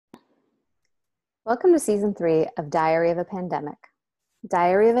Welcome to Season 3 of Diary of a Pandemic.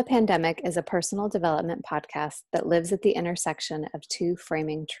 Diary of a Pandemic is a personal development podcast that lives at the intersection of two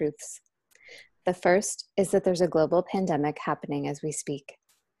framing truths. The first is that there's a global pandemic happening as we speak.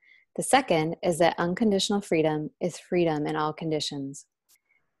 The second is that unconditional freedom is freedom in all conditions.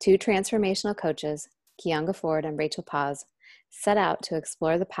 Two transformational coaches, Kianga Ford and Rachel Paz, set out to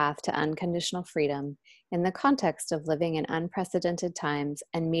explore the path to unconditional freedom in the context of living in unprecedented times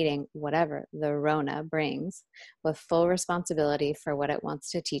and meeting whatever the Rona brings with full responsibility for what it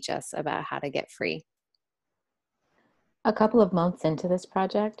wants to teach us about how to get free. A couple of months into this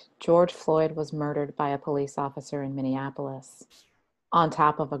project, George Floyd was murdered by a police officer in Minneapolis, on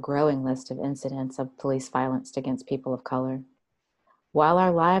top of a growing list of incidents of police violence against people of color. While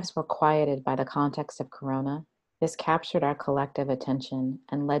our lives were quieted by the context of Corona, this captured our collective attention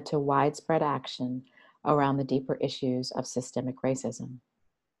and led to widespread action around the deeper issues of systemic racism.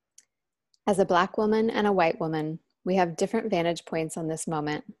 As a Black woman and a white woman, we have different vantage points on this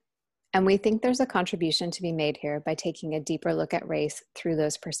moment, and we think there's a contribution to be made here by taking a deeper look at race through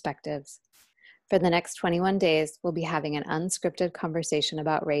those perspectives. For the next 21 days, we'll be having an unscripted conversation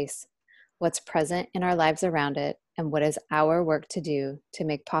about race, what's present in our lives around it, and what is our work to do to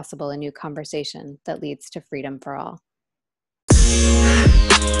make possible a new conversation that leads to freedom for all.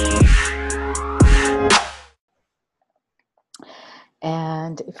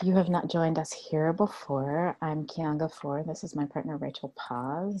 And if you have not joined us here before, I'm Kianga Ford. This is my partner, Rachel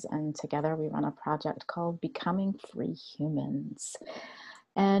Paz, and together we run a project called Becoming Free Humans.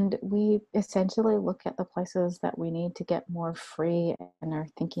 And we essentially look at the places that we need to get more free in our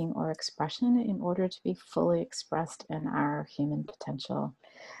thinking or expression in order to be fully expressed in our human potential.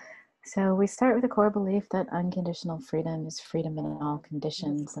 So we start with a core belief that unconditional freedom is freedom in all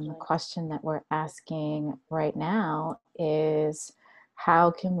conditions. And the question that we're asking right now is,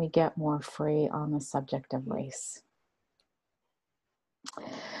 how can we get more free on the subject of race?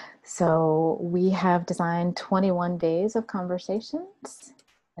 So we have designed 21 days of conversations.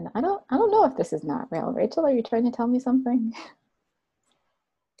 And I don't know if this is not real. Rachel, are you trying to tell me something?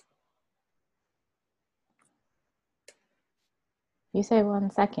 You say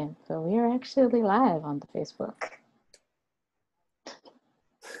 1 second, but we are actually live on the Facebook.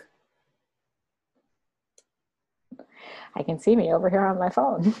 I can see me over here on my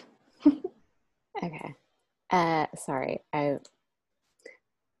phone. Okay. Sorry.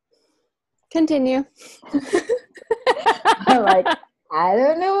 Continue. I'm like, I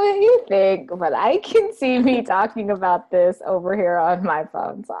don't know what you think, but I can see me talking about this over here on my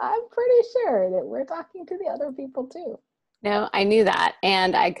phone. So I'm pretty sure that we're talking to the other people too. No, I knew that.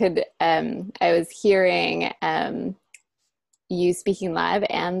 And I could, I was hearing you speaking live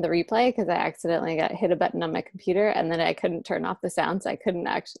and the replay because I accidentally hit a button on my computer and then I couldn't turn off the sound. So I couldn't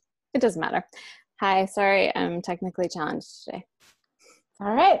actually, it doesn't matter. Hi, sorry, I'm technically challenged today.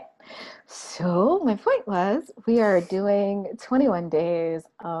 All right. So my point was, we are doing 21 days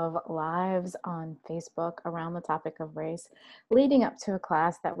of lives on Facebook around the topic of race, leading up to a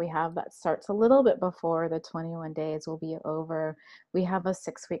class that we have that starts a little bit before the 21 days will be over. We have a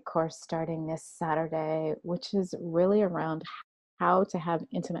 6-week course starting this Saturday, which is really around how to have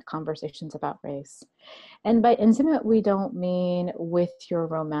intimate conversations about race. And by intimate, we don't mean with your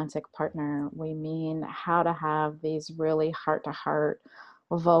romantic partner. We mean how to have these really heart-to-heart,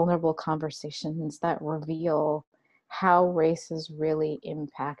 vulnerable conversations that reveal how race is really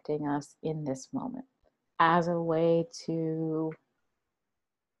impacting us in this moment as a way to,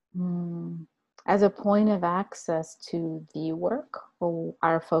 as a point of access to the work.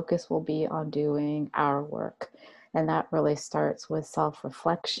 Our focus will be on doing our work. And that really starts with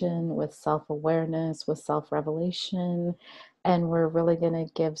self-reflection, with self-awareness, with self-revelation. And we're really going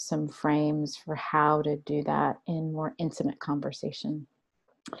to give some frames for how to do that in more intimate conversation.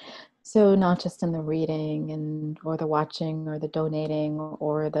 So not just in the reading or the watching or the donating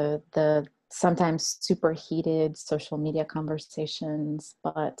or the sometimes super heated social media conversations,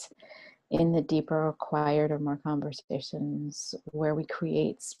 but in the deeper, quieter, more conversations where we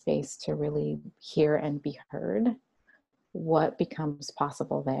create space to really hear and be heard, what becomes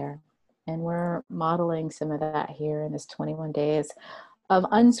possible there. And we're modeling some of that here in this 21 days of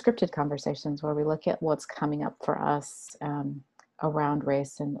unscripted conversations where we look at what's coming up for us around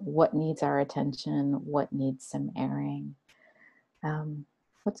race and what needs our attention, what needs some airing.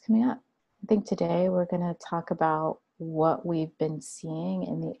 What's coming up? I think today we're going to talk about what we've been seeing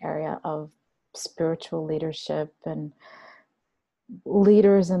in the area of spiritual leadership and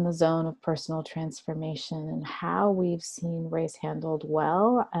leaders in the zone of personal transformation, and how we've seen race handled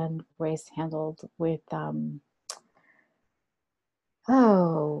well and race handled with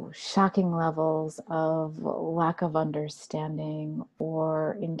shocking levels of lack of understanding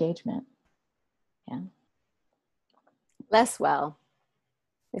or engagement. Yeah. Less well,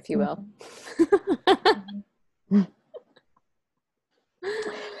 if you will. Do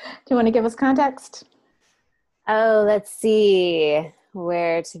you want to give us context? Oh, let's see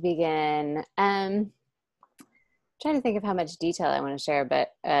where to begin. Trying to think of how much detail I want to share,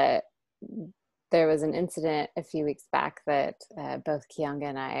 but there was an incident a few weeks back that both Kianga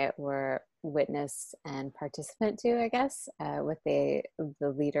and I were witness and participant to, I guess, with the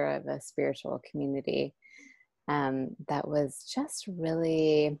leader of a spiritual community. That was just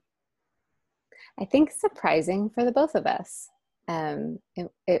really, I think, surprising for the both of us. The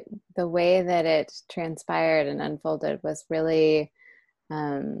way that it transpired and unfolded was really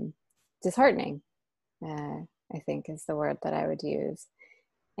disheartening, I think is the word that I would use.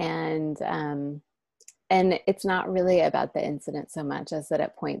 And it's not really about the incident so much as that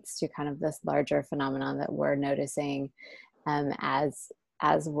it points to kind of this larger phenomenon that we're noticing as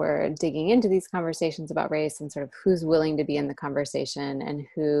we're digging into these conversations about race and sort of who's willing to be in the conversation and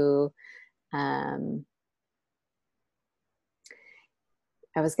who, I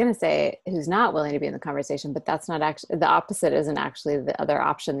was going to say who's not willing to be in the conversation, but that's not actually, the opposite isn't actually the other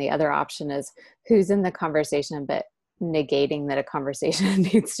option. The other option is who's in the conversation, but negating that a conversation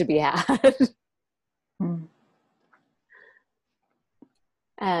needs to be had.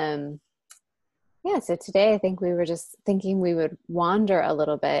 Yeah, so today I think we were just thinking we would wander a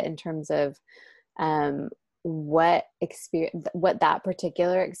little bit in terms of what that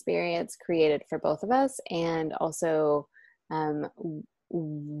particular experience created for both of us, and also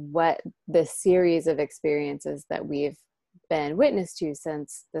what the series of experiences that we've been witness to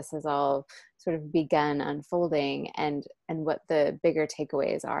since this has all sort of begun unfolding, and what the bigger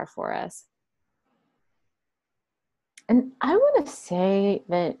takeaways are for us. And I want to say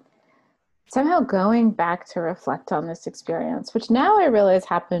that somehow going back to reflect on this experience, which now I realize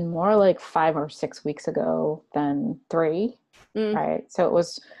happened more like 5 or 6 weeks ago than 3, right? So it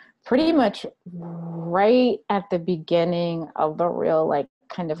was pretty much right at the beginning of the real, like,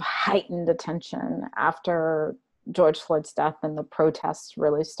 kind of heightened attention after George Floyd's death and the protests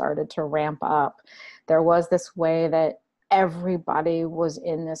really started to ramp up. There was this way that everybody was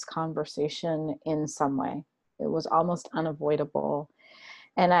in this conversation in some way. It was almost unavoidable.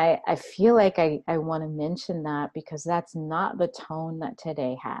 And I feel like I want to mention that because that's not the tone that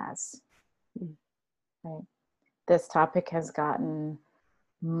today has. Right? This topic has gotten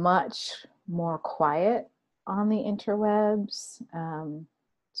much more quiet on the interwebs.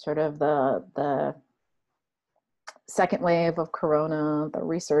 Sort of the second wave of corona, the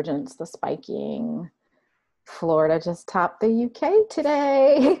resurgence, the spiking. Florida just topped the UK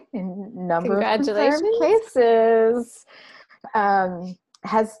today in number of confirmed cases.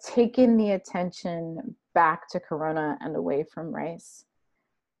 Has taken the attention back to corona and away from race.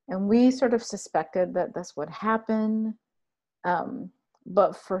 And we sort of suspected that this would happen.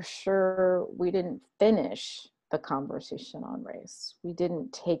 But for sure, we didn't finish the conversation on race. We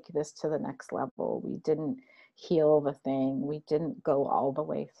didn't take this to the next level. We didn't heal the thing. We didn't go all the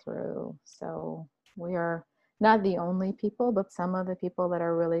way through. So we are not the only people, but some of the people that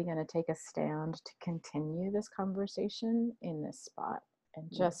are really going to take a stand to continue this conversation in this spot. And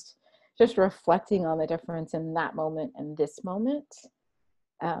just reflecting on the difference in that moment and this moment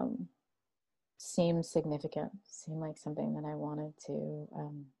seemed significant, seemed like something that I wanted to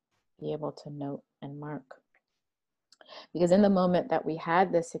be able to note and mark. Because in the moment that we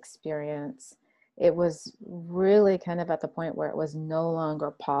had this experience, it was really kind of at the point where it was no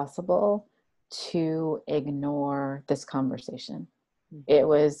longer possible to ignore this conversation. It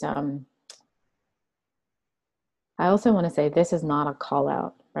was, I also want to say this is not a call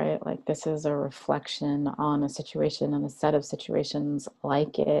out, right? Like, this is a reflection on a situation and a set of situations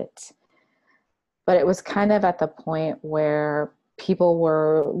like it. But it was kind of at the point where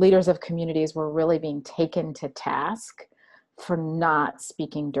leaders of communities were really being taken to task for not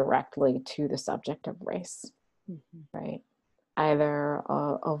speaking directly to the subject of race, right? Either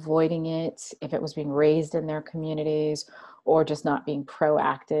avoiding it if it was being raised in their communities, or just not being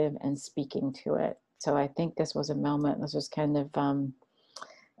proactive and speaking to it. So I think this was a moment, this was kind of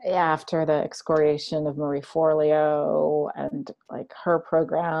after the excoriation of Marie Forleo and like her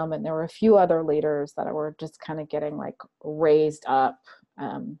program, and there were a few other leaders that were just kind of getting like raised up,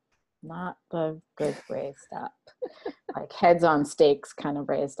 not the good raised up, like heads on stakes kind of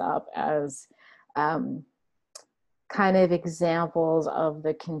raised up as kind of examples of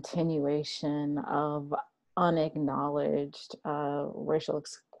the continuation of unacknowledged racial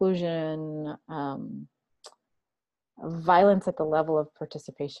exclusion, violence at the level of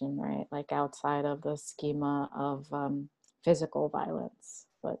participation, right? Like outside of the schema of physical violence,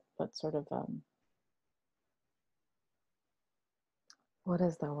 but sort of, what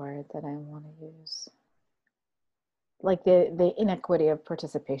is the word that I want to use? Like the inequity of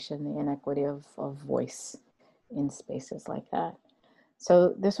participation, the inequity of voice in spaces like that.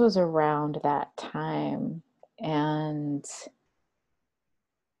 So this was around that time, and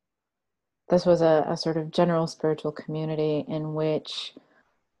this was a sort of general spiritual community in which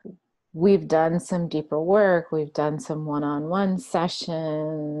we've done some deeper work. We've done some one-on-one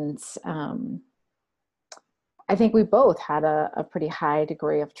sessions. I think we both had a pretty high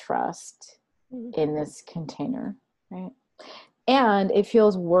degree of trust in this container, right? And it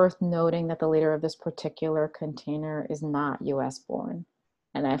feels worth noting that the leader of this particular container is not US born.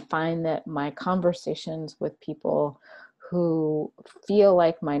 And I find that my conversations with people who feel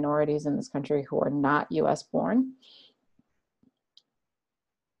like minorities in this country who are not US born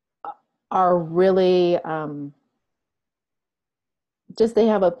are really just, they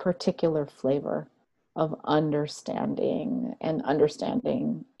have a particular flavor of understanding, and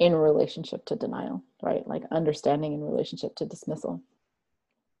understanding in relationship to denial, right? Like understanding in relationship to dismissal.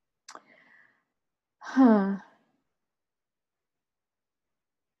 Huh.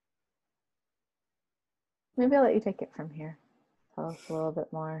 Maybe I'll let you take it from here. Tell us a little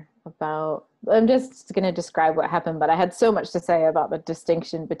bit more about, I'm just going to describe what happened, but I had so much to say about the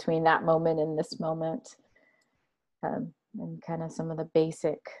distinction between that moment and this moment, and kind of some of the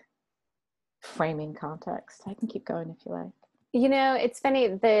basic framing context. I can keep going if you like. You know, it's funny,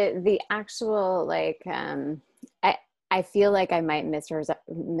 the actual, like, I feel like I might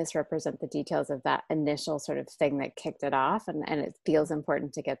misrepresent the details of that initial sort of thing that kicked it off, and it feels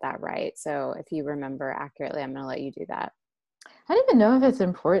important to get that right. So if you remember accurately, I'm going to let you do that. I don't even know if it's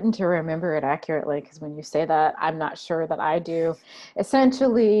important to remember it accurately, because when you say that, I'm not sure that I do.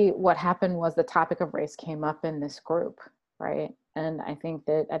 Essentially, what happened was the topic of race came up in this group, right? And I think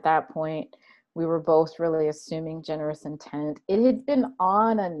that at that point, we were both really assuming generous intent. It had been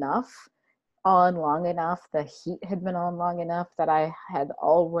on long enough, the heat had been on long enough that I had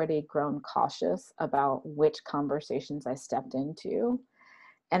already grown cautious about which conversations I stepped into.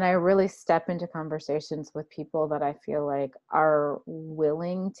 And I really step into conversations with people that I feel like are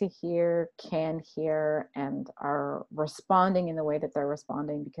willing to hear, can hear, and are responding in the way that they're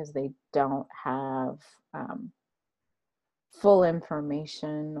responding because they don't have full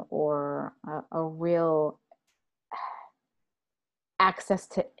information or a real access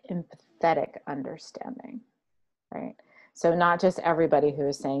to empathetic understanding, right? So not just everybody who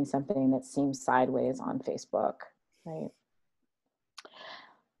is saying something that seems sideways on Facebook, right?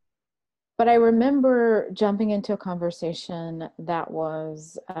 But I remember jumping into a conversation that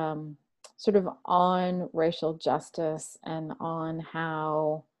was sort of on racial justice and on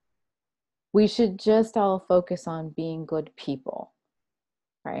how we should just all focus on being good people,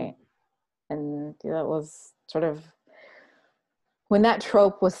 right? And that was sort of when that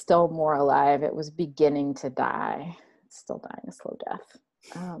trope was still more alive. It was beginning to die. It's still dying a slow death.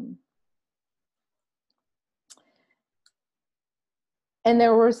 And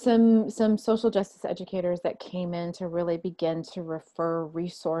there were some social justice educators that came in to really begin to refer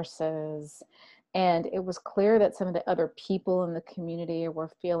resources. And it was clear that some of the other people in the community were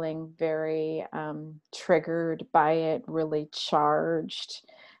feeling very triggered by it, really charged,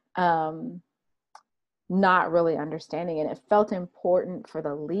 not really understanding. And it felt important for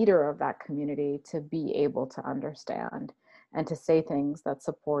the leader of that community to be able to understand and to say things that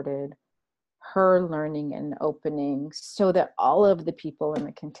supported her learning and opening so that all of the people in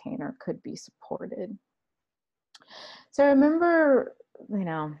the container could be supported. So I remember,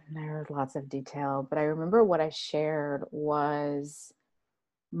 there's lots of detail, but I remember what I shared was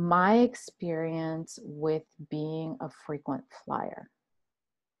my experience with being a frequent flyer,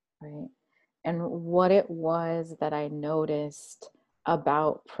 right? And what it was that I noticed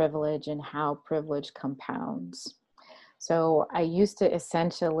about privilege and how privilege compounds. So I used to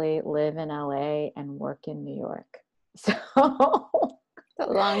essentially live in LA and work in New York. So It's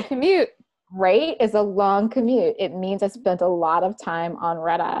a long commute. Right? Is a long commute. It means I spent a lot of time on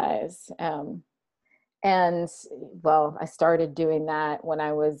red eyes. And well, I started doing that when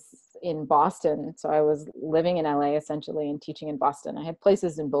I was in Boston. So I was living in LA essentially and teaching in Boston. I had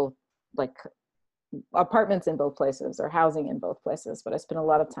places in both, like apartments in both places or housing in both places, but I spent a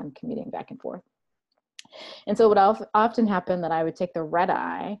lot of time commuting back and forth. And so it would often happen that I would take the red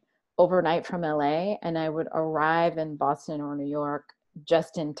eye overnight from LA and I would arrive in Boston or New York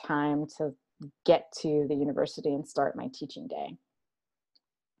just in time to get to the university and start my teaching day.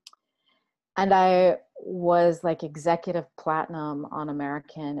 And I was like executive platinum on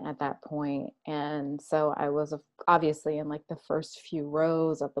American at that point. And so I was obviously in like the first few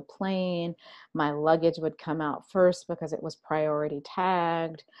rows of the plane. My luggage would come out first because it was priority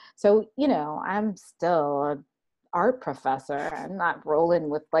tagged. So, you know, I'm still a art professor. I'm not rolling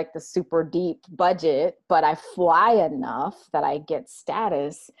with like the super deep budget, but I fly enough that I get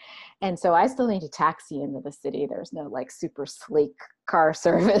status. And so I still need to taxi into the city. There's no like super sleek car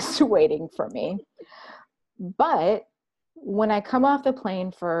service waiting for me. But when I come off the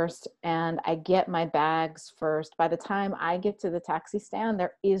plane first and I get my bags first, by the time I get to the taxi stand,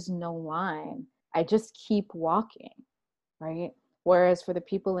 there is no line. I just keep walking, right? Whereas for the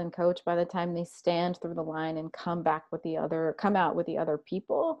people in coach, by the time they stand through the line and come out with the other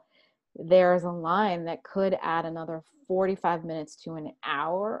people, there's a line that could add another 45 minutes to an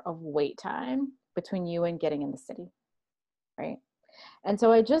hour of wait time between you and getting in the city, right? And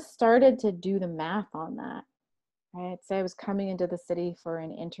so I just started to do the math on that, right? Say I was coming into the city for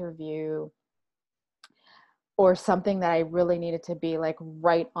an interview or something that I really needed to be like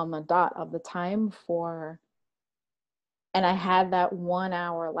right on the dot of the time for, and I had that 1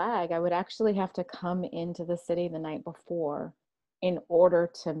 hour lag, I would actually have to come into the city the night before in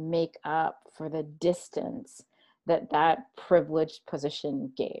order to make up for the distance that that privileged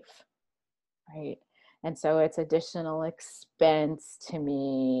position gave, right? And so it's additional expense to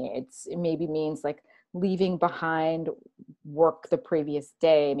me. It maybe means like leaving behind work the previous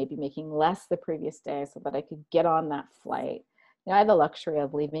day, maybe making less the previous day so that I could get on that flight. You know, I had the luxury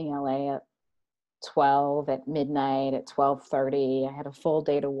of leaving LA at 12 at midnight, at 12:30. I had a full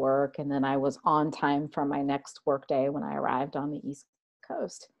day to work, and then I was on time for my next work day when I arrived on the East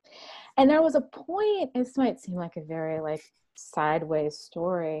Coast. And there was a point, this might seem like a very like sideways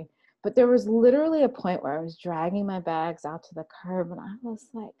story, but there was literally a point where I was dragging my bags out to the curb and I was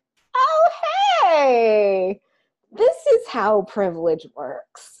like, oh, hey, this is how privilege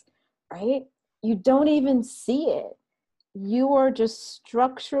works, right? You don't even see it. You are just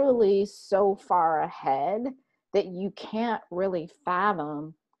structurally so far ahead that you can't really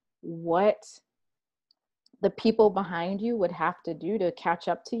fathom what the people behind you would have to do to catch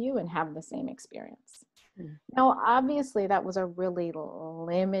up to you and have the same experience. Mm. Now, obviously, that was a really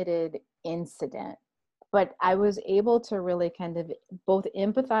limited incident, but I was able to really kind of both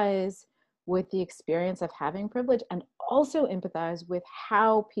empathize with the experience of having privilege and also empathize with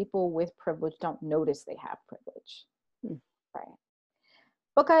how people with privilege don't notice they have privilege. Mm. Right.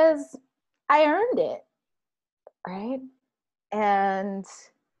 Because I earned it, right? And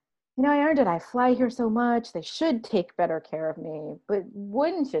you know, I earned it. I fly here so much. They should take better care of me. But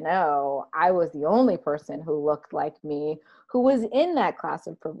wouldn't you know, I was the only person who looked like me who was in that class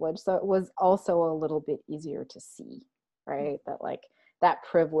of privilege. So it was also a little bit easier to see, right? That like that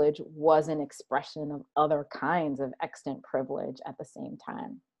privilege was an expression of other kinds of extant privilege at the same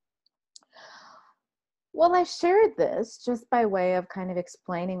time. Well, I shared this just by way of kind of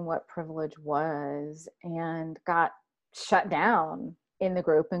explaining what privilege was and got shut down in the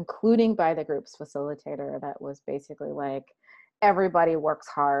group, including by the group's facilitator that was basically like, everybody works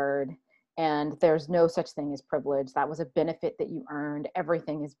hard and there's no such thing as privilege. That was a benefit that you earned.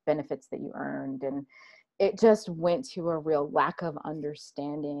 Everything is benefits that you earned. And it just went to a real lack of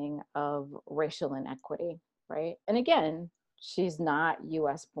understanding of racial inequity, right? And again, she's not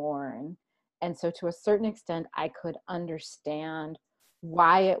US born. And so to a certain extent, I could understand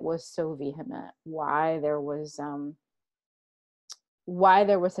why it was so vehement, why there was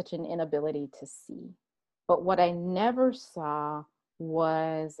such an inability to see. But what I never saw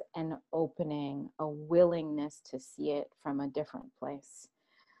was an opening, a willingness to see it from a different place.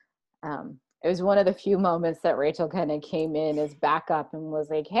 It was one of the few moments that Rachel kind of came in as backup and was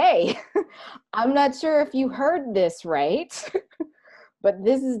like, hey, I'm not sure if you heard this right, but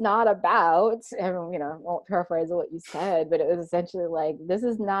this is not about, and, you know, I won't paraphrase what you said, but it was essentially like, this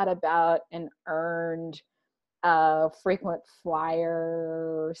is not about an earned frequent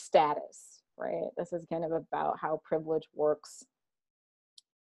flyer status, right? This is kind of about how privilege works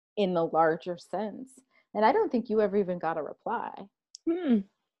in the larger sense. And I don't think you ever even got a reply.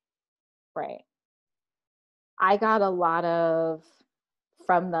 Right. I got a lot of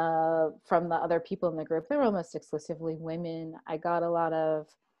from the other people in the group. They were almost exclusively women. I got a lot of,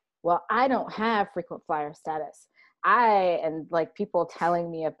 well, I don't have frequent flyer status. And like people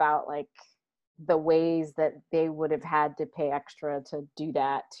telling me about like the ways that they would have had to pay extra to do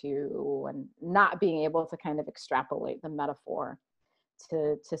that too, and not being able to kind of extrapolate the metaphor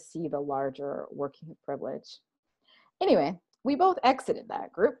to see the larger working of privilege. Anyway, we both exited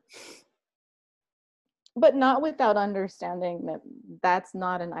that group. but not without understanding that that's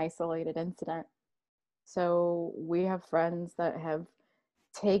not an isolated incident. So we have friends that have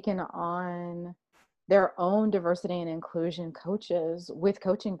taken on their own diversity and inclusion coaches with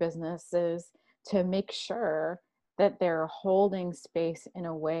coaching businesses to make sure that they're holding space in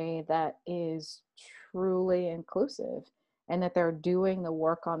a way that is truly inclusive, and that they're doing the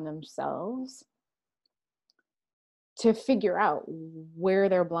work on themselves to figure out where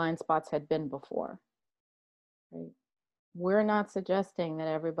their blind spots had been before. Right? We're not suggesting that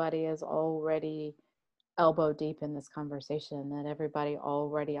everybody is already elbow deep in this conversation, that everybody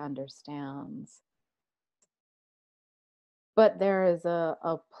already understands. But there is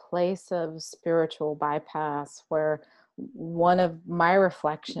a place of spiritual bypass where one of my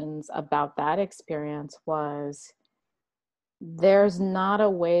reflections about that experience was, there's not a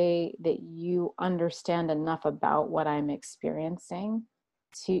way that you understand enough about what I'm experiencing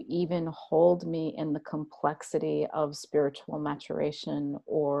to even hold me in the complexity of spiritual maturation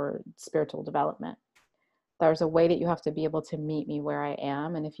or spiritual development. There's a way that you have to be able to meet me where I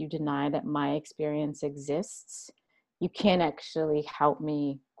am. And if you deny that my experience exists, you can't actually help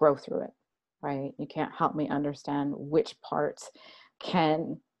me grow through it, right? You can't help me understand which parts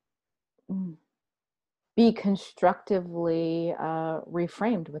can be constructively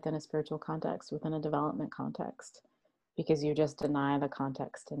reframed within a spiritual context, within a development context, because you just deny the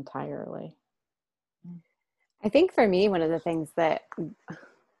context entirely. I think for me, one of the things that,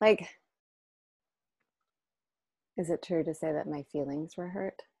 like, is it true to say that my feelings were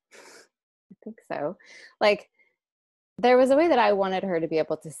hurt? I think so. Like, there was a way that I wanted her to be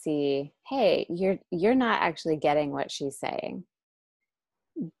able to see, hey, you're not actually getting what she's saying.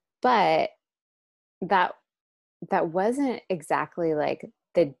 But that wasn't exactly like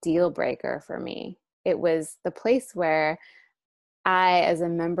the deal breaker for me. It was the place where I, as a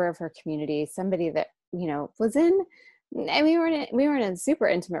member of her community, somebody that, was in, and we weren't in a super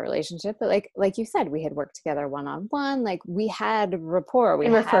intimate relationship, but like you said, we had worked together one-on-one, like we had rapport, we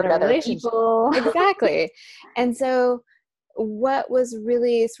And had refer a to other relationship. people. Exactly. And so what was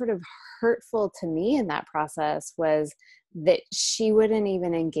really sort of hurtful to me in that process was that she wouldn't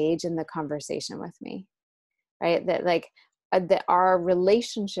even engage in the conversation with me, right? That like that our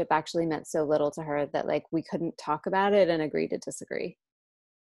relationship actually meant so little to her that like we couldn't talk about it and agree to disagree.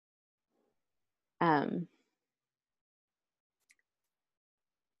 And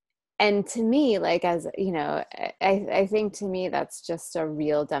to me, like, as you know, I think to me that's just a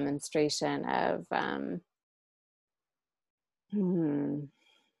real demonstration of hmm,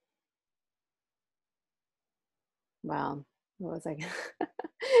 well, what was I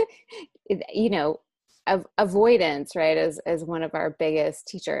avoidance, right, is one of our biggest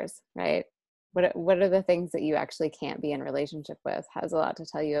teachers, right? What are the things that you actually can't be in relationship with has a lot to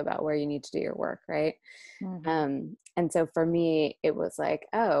tell you about where you need to do your work, right? Mm-hmm. And so for me, it was like,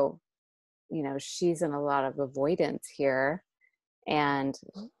 oh, she's in a lot of avoidance here, and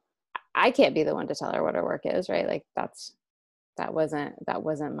I can't be the one to tell her what her work is, right? Like that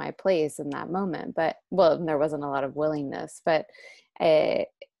wasn't my place in that moment. But well, there wasn't a lot of willingness, but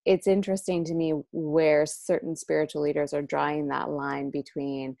it's interesting to me where certain spiritual leaders are drawing that line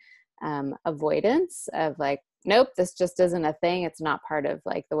between avoidance of like, nope, this just isn't a thing. It's not part of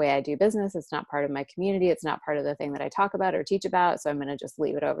like the way I do business. It's not part of my community. It's not part of the thing that I talk about or teach about. So I'm going to just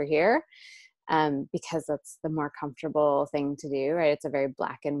leave it over here because that's the more comfortable thing to do, right? It's a very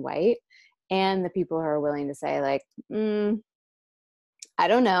black and white. And the people who are willing to say like, I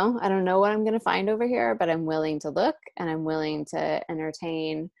don't know. I don't know what I'm going to find over here, but I'm willing to look and I'm willing to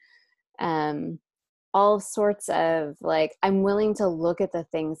entertain um, all sorts of like, I'm willing to look at the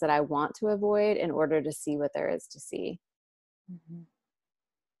things that I want to avoid in order to see what there is to see. Mm-hmm.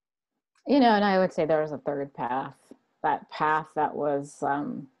 And I would say there was a third path, that path that was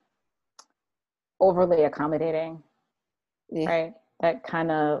overly accommodating, Yeah. right? That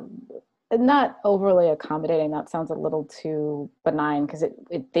kind of, not overly accommodating, that sounds a little too benign, because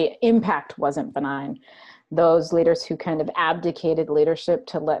the impact wasn't benign. Those leaders who kind of abdicated leadership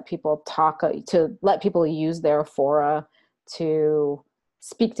to let people talk, to let people use their fora to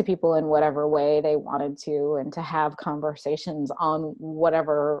speak to people in whatever way they wanted to, and to have conversations on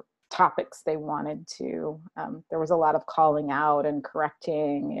whatever topics they wanted to. There was a lot of calling out and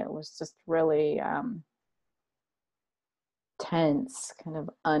correcting. It was just really tense, kind of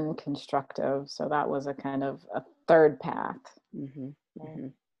unconstructive. So that was a kind of a third path. Mm-hmm. Right? Mm-hmm.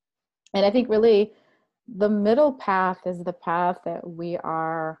 And I think really the middle path is the path that we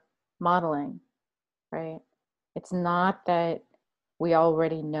are modeling, right? It's not that we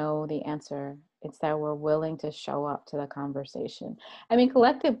already know the answer. It's that we're willing to show up to the conversation. I mean,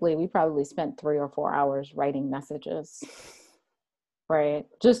 collectively, we probably spent 3 or 4 hours writing messages, right?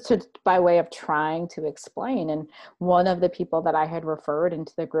 Just to, by way of trying to explain. And one of the people that I had referred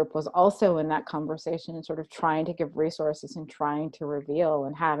into the group was also in that conversation and sort of trying to give resources and trying to reveal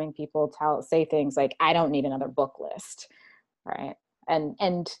and having people say things like, I don't need another book list, right?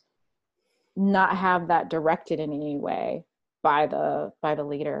 And not have that directed in any way by the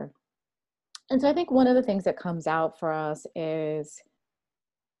leader. And so I think one of the things that comes out for us is,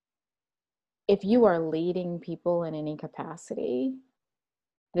 if you are leading people in any capacity,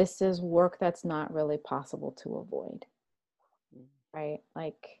 this is work that's not really possible to avoid, right?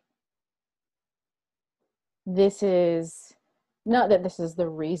 Like, this is not that this is the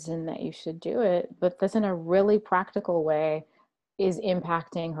reason that you should do it, but this in a really practical way is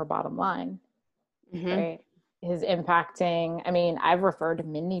impacting her bottom line, right? Is impacting, I mean, I've referred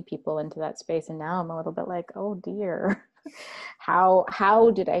many people into that space, and now I'm a little bit like, oh dear,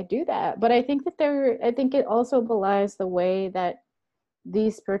 how did I do that? But I think it also belies the way that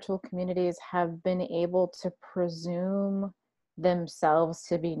these spiritual communities have been able to presume themselves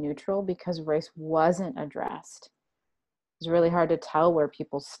to be neutral because race wasn't addressed. It's really hard to tell where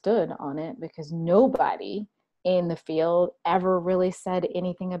people stood on it because nobody in the field ever really said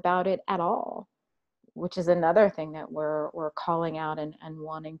anything about it at all, which is another thing that we're calling out and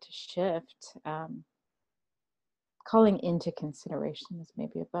wanting to shift. Calling into consideration is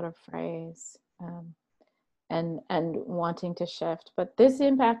maybe a better phrase. And wanting to shift. But this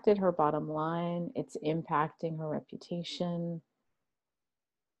impacted her bottom line. It's impacting her reputation.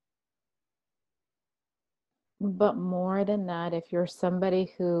 But more than that, if you're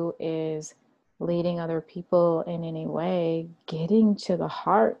somebody who is leading other people in any way, getting to the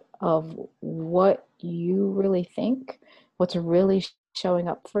heart of what you really think, what's really showing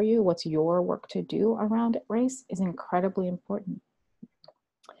up for you, what's your work to do around race is incredibly important.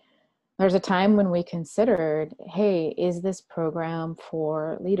 There's a time when we considered, hey, is this program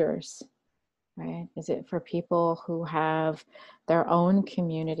for leaders, right? Is it for people who have their own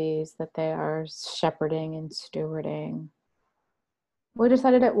communities that they are shepherding and stewarding? We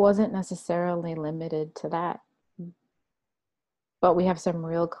decided it wasn't necessarily limited to that. But we have some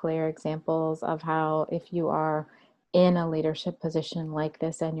real clear examples of how, if you are in a leadership position like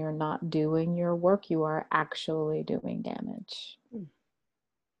this and you're not doing your work, you are actually doing damage,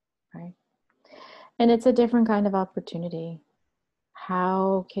 right? And it's a different kind of opportunity.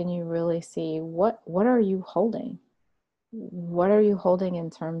 How can you really see what are you holding? What are you holding in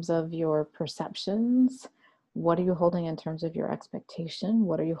terms of your perceptions? What are you holding in terms of your expectation?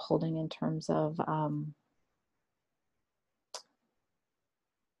 What are you holding in terms of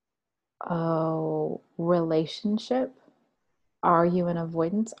relationship? Are you in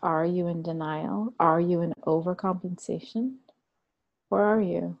avoidance? Are you in denial? Are you in overcompensation? Where are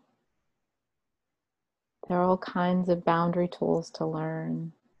you? There are all kinds of boundary tools to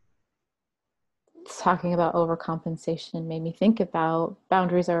learn. Talking about overcompensation made me think about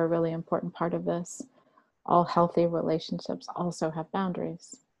boundaries are a really important part of this. All healthy relationships also have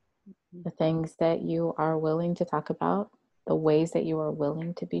boundaries. The things that you are willing to talk about, the ways that you are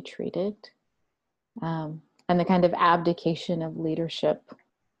willing to be treated, and the kind of abdication of leadership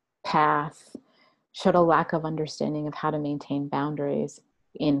path showed a lack of understanding of how to maintain boundaries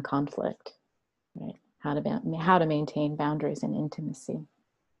in conflict, right? How to maintain boundaries in intimacy.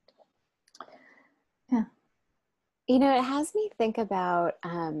 Yeah. You know, it has me think about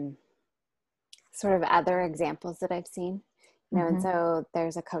sort of other examples that I've seen. You know, and so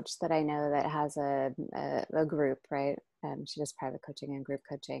there's a coach that I know that has a group, right? She does private coaching and group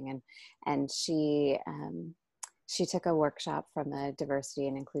coaching, and she took a workshop from a diversity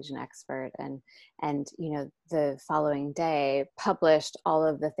and inclusion expert, and you know, the following day published all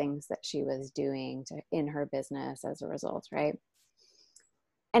of the things that she was doing in her business as a result, right?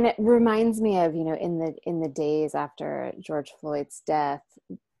 And it reminds me of, you know, in the days after George Floyd's death,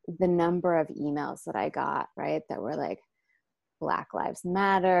 the number of emails that I got, right, that were like, Black Lives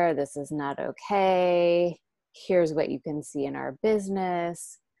Matter, this is not okay, here's what you can see in our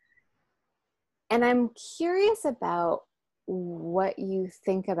business. And I'm curious about what you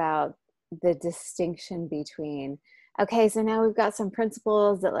think about the distinction between, okay, so now we've got some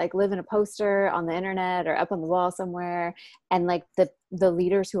principles that like live in a poster on the internet or up on the wall somewhere, and like the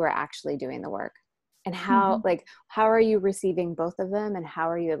leaders who are actually doing the work. And how are you receiving both of them, and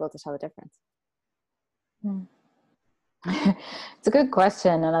how are you able to tell the difference? It's a good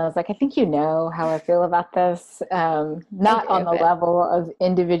question. And I was like, I think you know how I feel about this. I Not on do, the but level of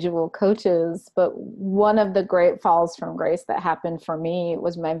individual coaches, but one of the great falls from grace that happened for me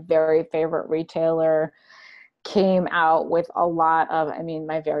was my very favorite retailer came out with a lot of, I mean,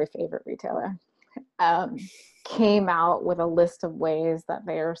 my very favorite retailer came out with a list of ways that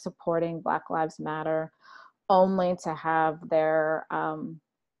they are supporting Black Lives Matter, only to have their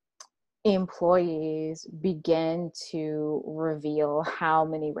employees begin to reveal how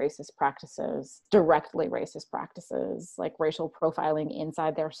many racist practices, directly racist practices, like racial profiling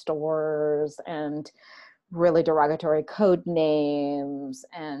inside their stores and really derogatory code names.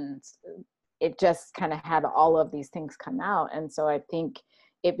 And it just kind of had all of these things come out. And so I think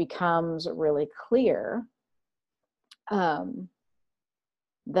it becomes really clear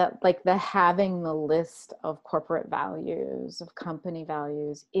that like the having the list of corporate values, of company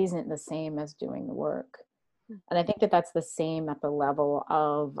values, isn't the same as doing the work. And I think that that's the same at the level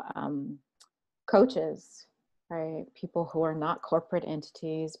of coaches, right? People who are not corporate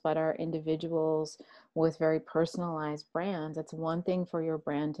entities, but are individuals with very personalized brands. It's one thing for your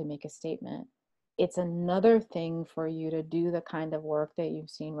brand to make a statement. It's another thing for you to do the kind of work that you've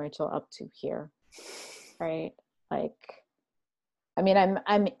seen Rachel up to here, right? Like, I mean,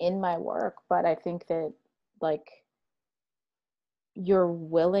 I'm in my work, but I think that like your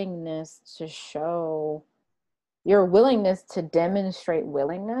willingness to show, your willingness to demonstrate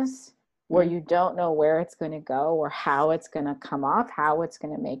willingness where you don't know where it's going to go or how it's going to come off, how it's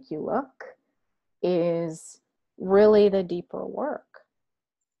going to make you look, is really the deeper work,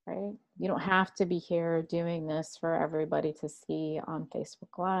 right? You don't have to be here doing this for everybody to see on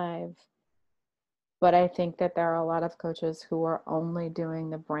Facebook Live. But I think that there are a lot of coaches who are only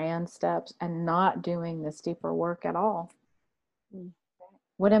doing the brand steps and not doing this deeper work at all.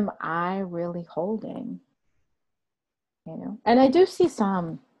 What am I really holding? You know, and I do see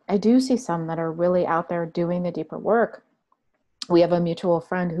some that are really out there doing the deeper work. We have a mutual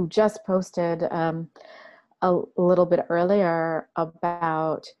friend who just posted a little bit earlier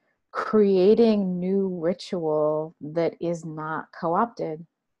about creating new ritual that is not co-opted,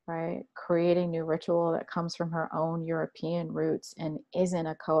 right? Creating new ritual that comes from her own European roots and isn't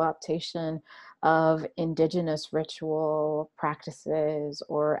a co-optation of indigenous ritual practices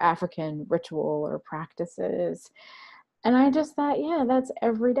or African ritual or practices. And I just thought, yeah, that's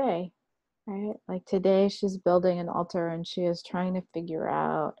every day, right? Like today she's building an altar and she is trying to figure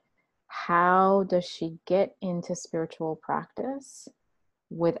out how does she get into spiritual practice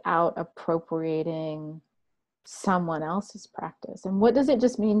without appropriating someone else's practice? And what does it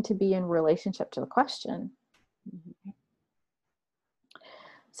just mean to be in relationship to the question?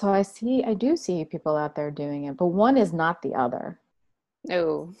 So I do see people out there doing it, but one is not the other.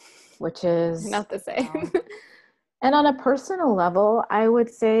 no, Which is not the same. And on a personal level, I would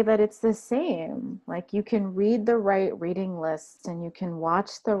say that it's the same. Like you can read the right reading lists and you can watch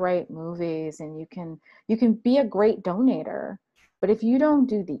the right movies and you can be a great donator. But if you don't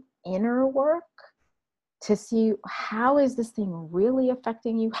do the inner work to see how is this thing really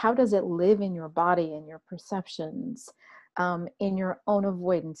affecting you, how does it live in your body, in your perceptions, in your own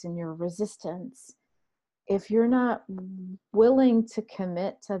avoidance, in your resistance, if you're not willing to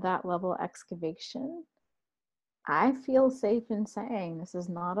commit to that level of excavation, I feel safe in saying this is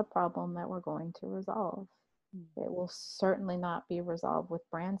not a problem that we're going to resolve. It will certainly not be resolved with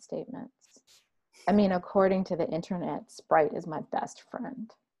brand statements. I mean, according to the internet, Sprite is my best friend,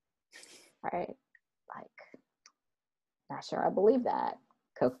 right? Like, not sure I believe that.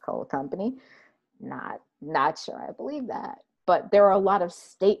 Coca-Cola Company, not sure I believe that. But there are a lot of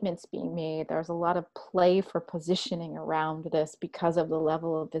statements being made. There's a lot of play for positioning around this because of the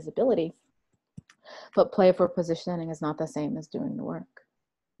level of visibility. But play for positioning is not the same as doing the work,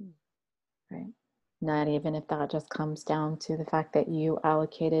 right? Not even if that just comes down to the fact that you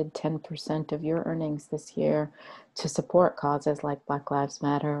allocated 10% of your earnings this year to support causes like Black Lives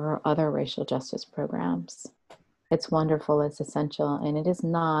Matter or other racial justice programs. It's wonderful, it's essential, and it is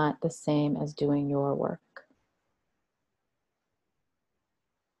not the same as doing your work.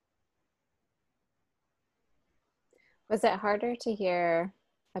 Was it harder to hear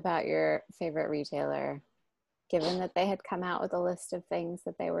about your favorite retailer, given that they had come out with a list of things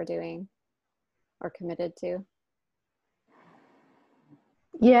that they were doing or committed to?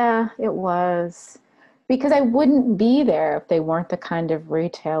 Yeah, it was. Because I wouldn't be there if they weren't the kind of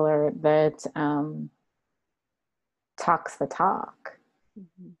retailer that talks the talk,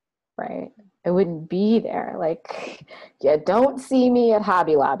 right? I wouldn't be there. Like, you don't see me at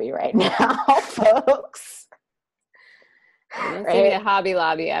Hobby Lobby right now, folks. You don't see me at Hobby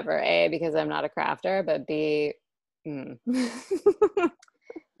Lobby ever, A, because I'm not a crafter, but B, Mm.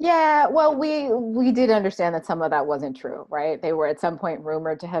 Yeah, well, we did understand that some of that wasn't true, right? They were at some point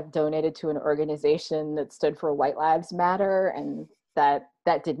rumored to have donated to an organization that stood for White Lives Matter, and that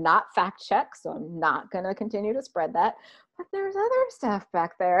did not fact check. So I'm not going to continue to spread that. But there's other stuff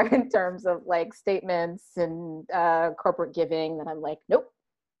back there in terms of like statements and corporate giving that I'm like, nope,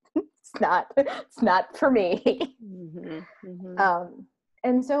 it's not for me. Mm-hmm. Mm-hmm.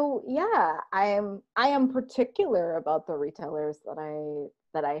 And so, yeah, I am particular about the retailers that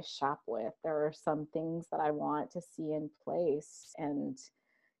I shop with. There are some things that I want to see in place, and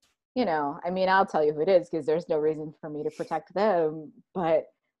I mean, I'll tell you who it is because there's no reason for me to protect them. But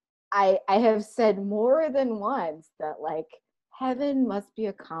I have said more than once that like heaven must be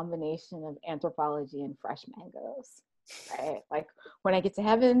a combination of Anthropologie and fresh mangoes, right? Like when I get to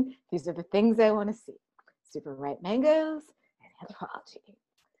heaven, these are the things I want to see: super ripe mangoes and Anthropologie.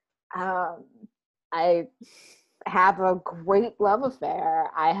 I have a great love affair.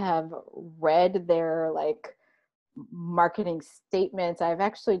 I have read their like marketing statements. I've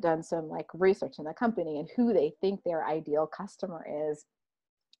actually done some like research in the company and who they think their ideal customer is.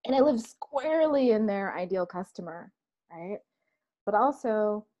 And I live squarely in their ideal customer, right? But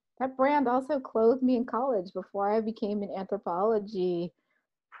also, that brand also clothed me in college before I became an Anthropologie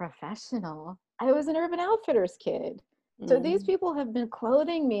professional. I was an Urban Outfitters kid. So these people have been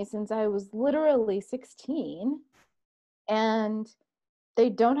clothing me since I was literally 16, and they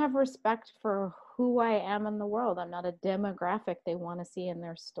don't have respect for who I am in the world. I'm not a demographic they want to see in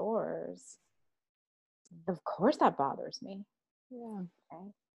their stores. Of course that bothers me. Yeah. Okay?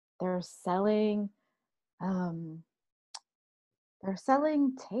 They're selling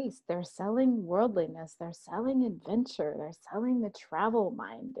taste, they're selling worldliness, they're selling adventure, they're selling the travel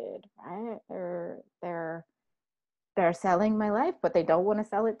minded, right? They're selling my life, but they don't want to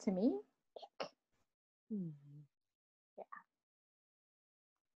sell it to me. Mm-hmm. Yeah.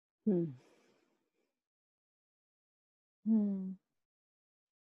 Hmm.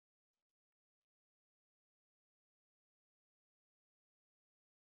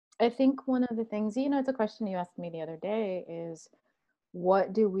 I think one of the things, it's a question you asked me the other day is,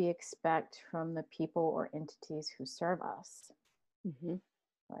 what do we expect from the people or entities who serve us? Mm-hmm.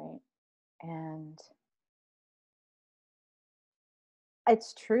 Right. And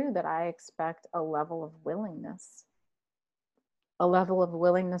it's true that I expect a level of willingness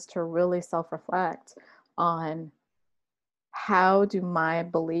to really self-reflect on how do my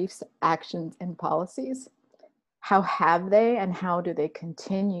beliefs, actions, and policies, how have they and how do they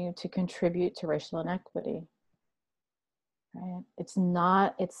continue to contribute to racial inequity? Right? It's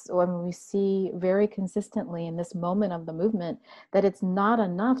when we see very consistently in this moment of the movement that it's not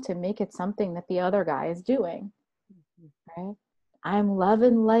enough to make it something that the other guy is doing. Right? I'm love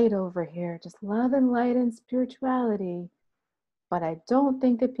and light over here, just love and light and spirituality. But I don't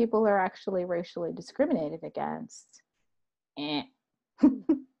think that people are actually racially discriminated against.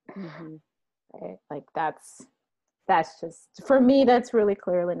 Mm-hmm. Right? Like that's just, for me, that's really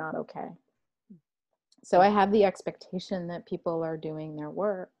clearly not okay. So I have the expectation that people are doing their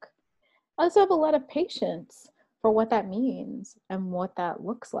work. I also have a lot of patience for what that means and what that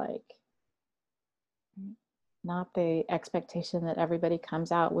looks like. Not the expectation that everybody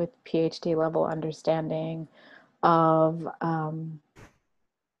comes out with PhD level understanding of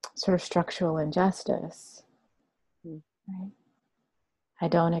sort of structural injustice. Right? I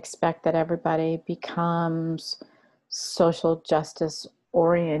don't expect that everybody becomes social justice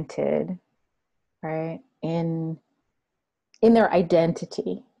oriented, right, in their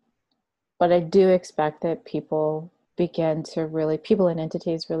identity. But I do expect that people and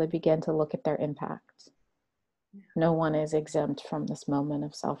entities really begin to look at their impact. No one is exempt from this moment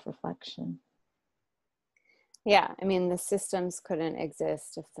of self-reflection. Yeah, I mean, the systems couldn't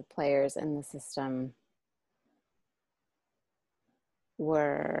exist if the players in the system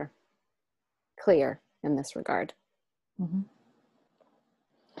were clear in this regard. Mm-hmm.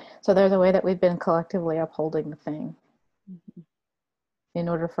 So there's a way that we've been collectively upholding the thing. Mm-hmm. In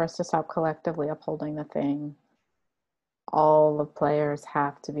order for us to stop collectively upholding the thing, all the players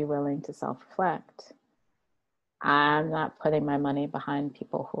have to be willing to self-reflect. I'm not putting my money behind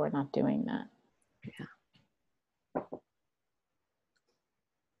people who are not doing that. Yeah.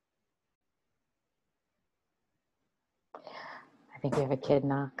 I think we have a kid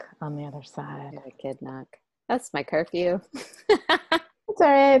knock on the other side. We have a kid knock. That's my curfew. It's all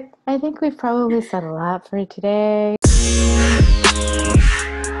right. I think we've probably said a lot for today.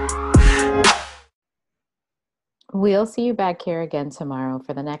 We'll see you back here again tomorrow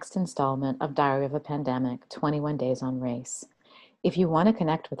for the next installment of Diary of a Pandemic, 21 Days on Race. If you want to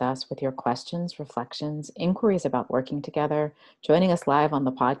connect with us with your questions, reflections, inquiries about working together, joining us live on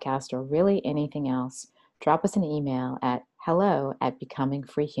the podcast, or really anything else, drop us an email at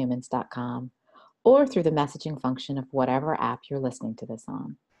hello@becomingfreehumans.com or through the messaging function of whatever app you're listening to this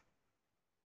on.